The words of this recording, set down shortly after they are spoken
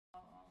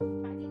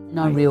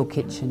No real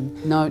kitchen,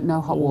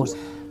 no hot water.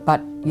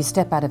 But you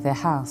step out of their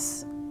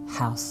house.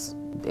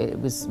 It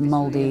was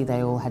mouldy,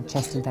 they all had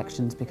chest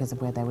infections because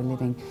of where they were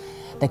living.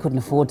 They couldn't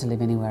afford to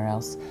live anywhere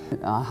else.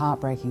 A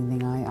heartbreaking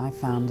thing I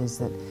found is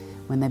that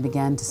when they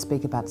began to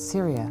speak about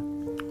Syria,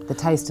 the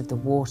taste of the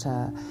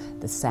water,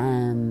 the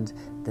sand,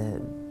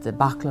 the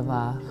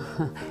baklava,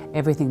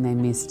 everything they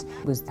missed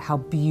was how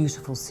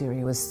beautiful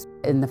Syria was.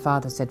 And the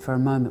father said for a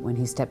moment when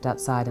he stepped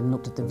outside and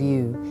looked at the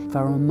view,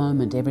 for a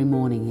moment every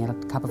morning he had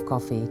a cup of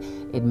coffee,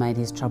 it made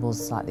his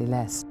troubles slightly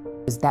less.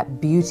 It was that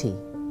beauty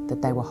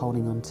that they were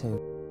holding on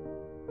to.